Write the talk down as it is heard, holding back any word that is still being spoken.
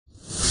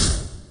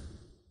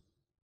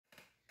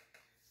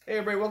Hey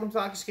everybody, welcome to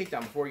Hockey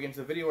Skatedown. Before we get into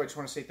the video, I just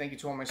want to say thank you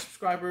to all my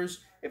subscribers.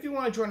 If you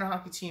want to join our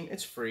hockey team,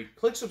 it's free.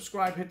 Click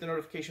subscribe, hit the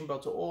notification bell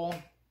to all.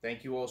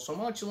 Thank you all so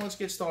much, and let's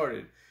get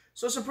started.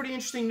 So some pretty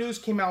interesting news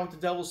came out with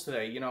the Devils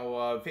today.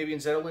 Fabian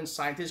Zetterlund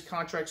signed his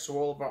contract, so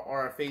all of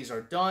our RFAs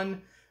are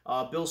done.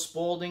 Bill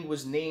Spaulding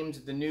was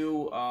named the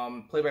new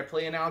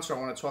play-by-play announcer. I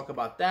want to talk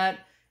about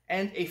that.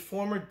 And a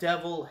former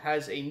Devil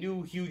has a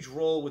new huge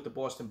role with the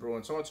Boston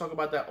Bruins. So I want to talk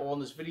about that all in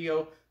this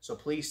video, so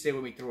please stay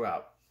with me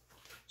throughout.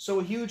 So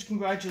a huge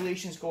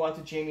congratulations go out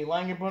to Jamie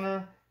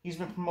Langenbrunner. He's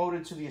been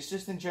promoted to the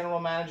assistant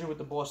general manager with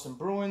the Boston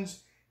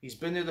Bruins. He's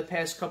been there the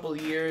past couple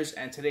of years,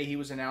 and today he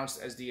was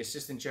announced as the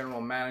assistant general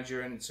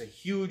manager, and it's a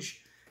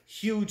huge,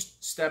 huge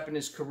step in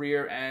his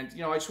career. And,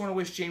 I just want to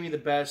wish Jamie the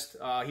best.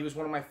 He was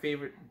one of my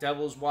favorite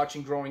Devils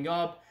watching growing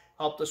up,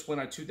 helped us win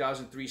our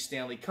 2003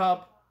 Stanley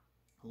Cup.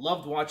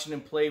 Loved watching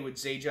him play with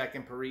Zajac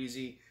and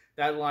Parisi.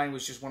 That line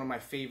was just one of my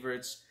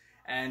favorites.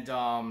 And,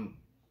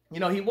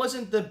 he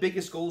wasn't the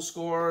biggest goal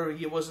scorer.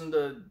 He wasn't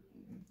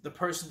the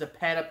person to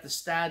pad up the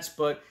stats,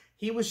 but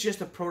he was just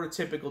a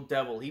prototypical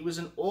Devil. He was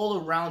an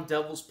all-around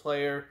Devils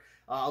player.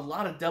 A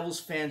lot of Devils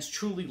fans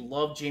truly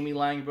loved Jamie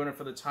Langenbrunner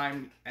for the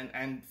time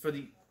and for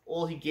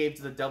all he gave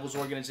to the Devils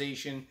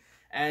organization.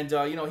 And,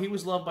 he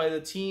was loved by the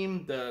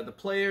team, the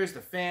players,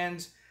 the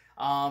fans.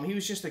 He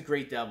was just a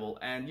great Devil.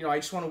 And, I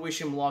just want to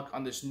wish him luck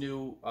on this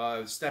new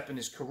step in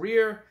his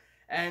career.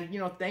 And,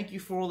 thank you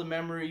for all the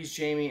memories,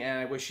 Jamie, and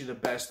I wish you the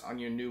best on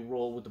your new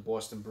role with the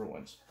Boston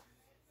Bruins.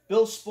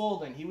 Bill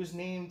Spaulding, he was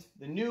named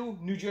the new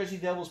New Jersey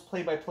Devils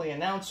play-by-play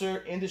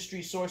announcer.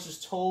 Industry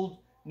sources told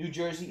New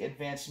Jersey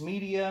Advanced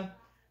Media.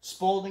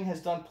 Spaulding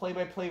has done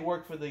play-by-play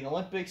work for the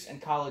Olympics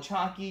and college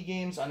hockey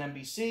games on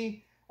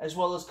NBC, as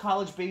well as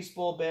college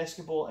baseball,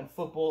 basketball, and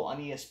football on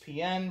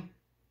ESPN.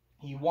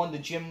 He won the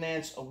Jim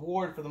Nantz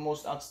Award for the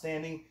most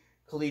outstanding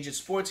collegiate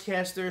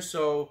sportscaster.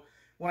 So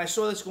when I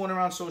saw this going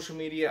around social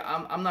media,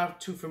 I'm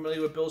not too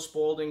familiar with Bill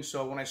Spaulding,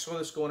 so when I saw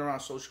this going around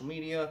social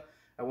media,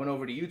 I went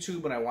over to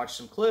YouTube and I watched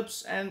some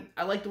clips, and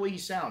I like the way he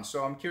sounds.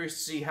 So I'm curious to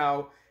see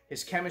how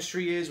his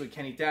chemistry is with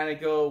Ken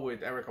Daneyko,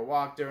 with Erica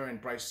Wachter, and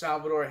Bryce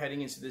Salvador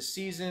heading into this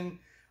season.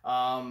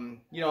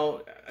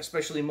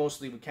 Especially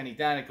mostly with Ken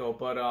Daneyko,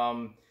 but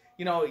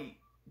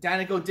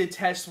Daneyko did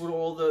test with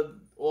all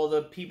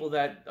the people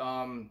that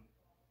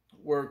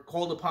were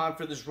called upon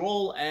for this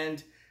role,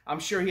 and I'm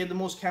sure he had the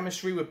most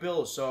chemistry with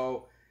Bill.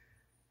 So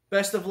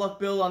best of luck,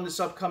 Bill, on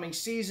this upcoming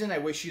season. I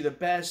wish you the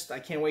best. I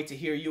can't wait to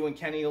hear you and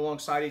Kenny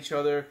alongside each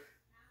other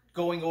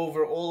going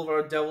over all of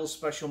our Devils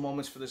special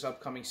moments for this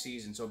upcoming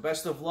season. So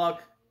best of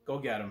luck. Go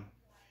get him.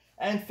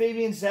 And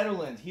Fabian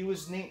Zetterlund, he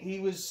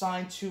was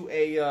signed to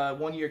a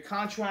one-year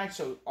contract,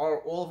 so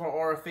all of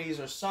our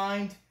RFAs are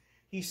signed.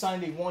 He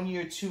signed a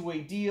one-year, two-way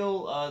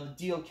deal. The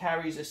deal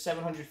carries a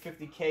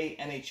 $750K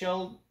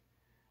NHL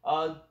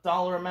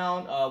dollar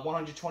amount,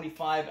 $125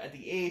 at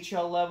the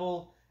AHL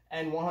level,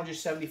 and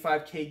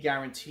 $175K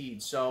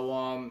guaranteed. So,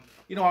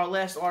 our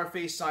last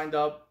RFA signed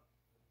up.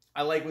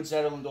 I like what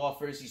Zetterlund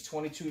offers. He's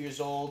 22 years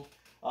old,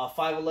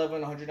 5'11",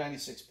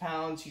 196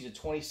 pounds. He's a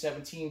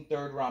 2017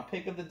 third-round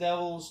pick of the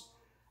Devils.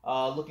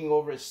 Looking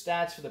over his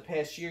stats for the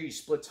past year, he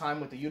split time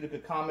with the Utica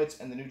Comets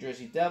and the New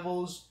Jersey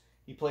Devils.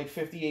 He played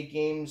 58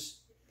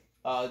 games,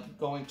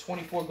 going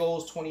 24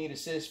 goals, 28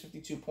 assists,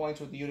 52 points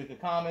with the Utica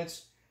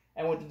Comets.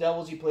 And with the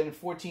Devils, he played in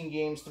 14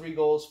 games, 3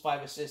 goals,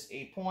 5 assists,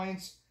 8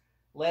 points.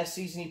 Last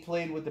season, he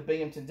played with the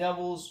Binghamton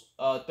Devils,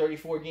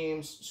 34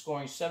 games,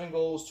 scoring 7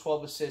 goals,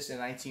 12 assists, and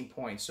 19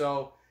 points.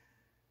 So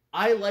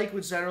I like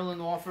what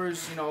Zetterlund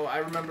offers. I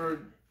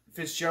remember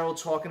Fitzgerald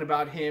talking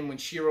about him when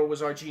Shiro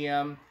was our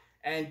GM,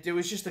 and there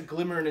was just a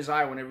glimmer in his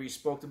eye whenever he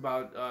spoke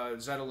about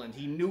Zetterlund.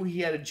 He knew he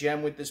had a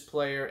gem with this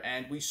player,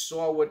 and we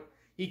saw what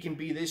he can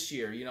be this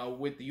year.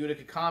 With the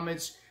Utica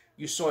Comets,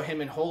 you saw him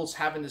and Holtz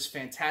having this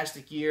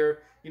fantastic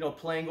year,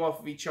 playing off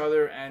of each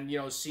other and,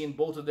 seeing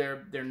both of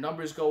their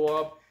numbers go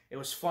up. It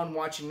was fun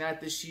watching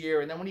that this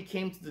year. And then when he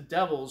came to the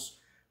Devils,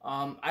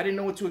 I didn't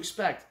know what to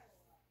expect.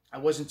 I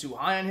wasn't too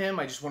high on him.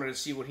 I just wanted to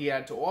see what he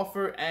had to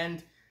offer.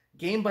 And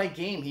game by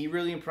game, he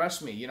really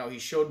impressed me. He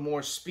showed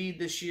more speed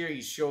this year.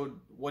 He showed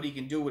what he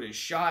can do with his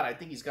shot. I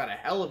think he's got a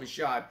hell of a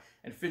shot.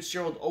 And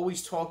Fitzgerald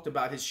always talked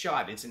about his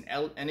shot. It's an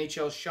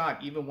NHL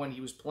shot, even when he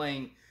was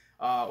playing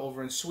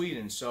over in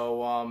Sweden.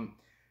 So,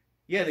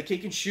 yeah, the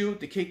kid can shoot,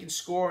 the kid can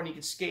score, and he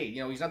can skate.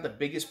 He's not the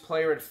biggest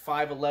player at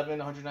 5'11",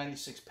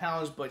 196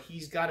 pounds, but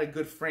he's got a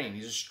good frame.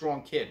 He's a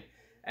strong kid.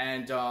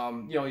 And,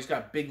 he's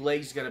got big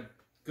legs. He's got a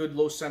good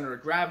low center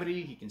of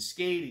gravity. He can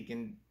skate. He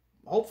can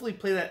hopefully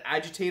play that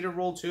agitator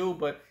role too,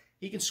 but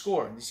he can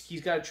score.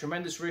 He's got a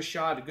tremendous wrist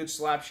shot, a good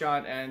slap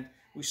shot, and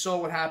we saw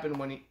what happened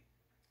when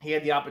he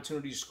had the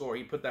opportunity to score.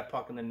 He put that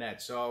puck in the net.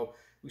 So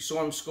we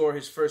saw him score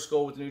his first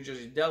goal with the New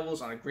Jersey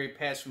Devils on a great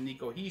pass from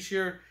Nico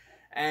Hischier.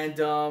 And,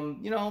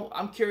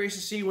 I'm curious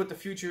to see what the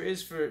future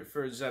is for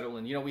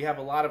Zetterlund. We have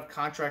a lot of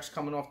contracts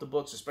coming off the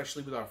books,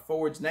 especially with our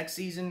forwards next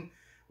season,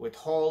 with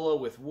Haula,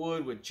 with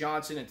Wood, with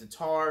Johnson, and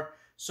Tatar.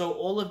 So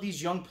all of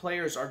these young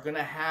players are going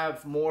to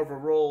have more of a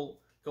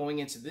role going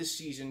into this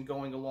season,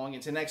 going along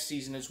into next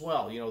season as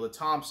well. You know, the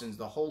Thompsons,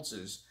 the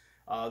Holtzes,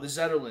 the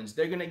Zetterlunds,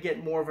 they're going to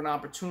get more of an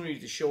opportunity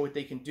to show what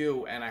they can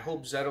do, and I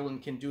hope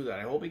Zetterlund can do that.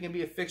 I hope he can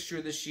be a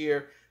fixture this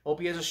year. I hope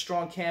he has a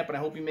strong camp, and I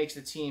hope he makes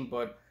the team,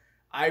 but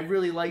I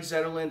really like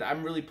Zetterlund.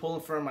 I'm really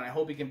pulling for him, and I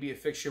hope he can be a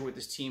fixture with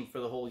this team for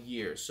the whole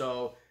year.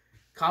 So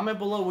comment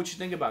below what you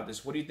think about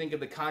this. What do you think of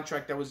the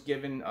contract that was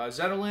given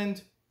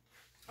Zetterlund?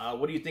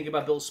 What do you think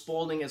about Bill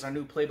Spaulding as our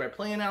new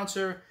play-by-play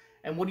announcer?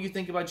 And what do you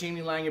think about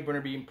Jamie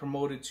Langenbrunner being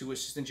promoted to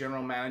Assistant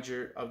General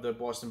Manager of the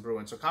Boston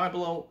Bruins? So comment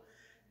below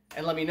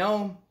and let me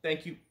know.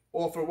 Thank you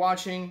all for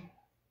watching.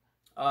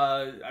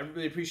 I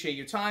really appreciate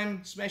your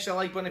time. Smash that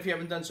like button if you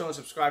haven't done so, and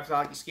subscribe to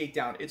Hockey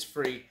Skatedown. It's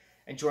free.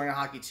 And join a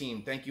hockey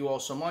team. Thank you all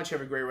so much.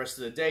 Have a great rest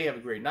of the day. Have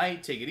a great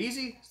night. Take it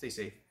easy. Stay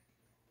safe.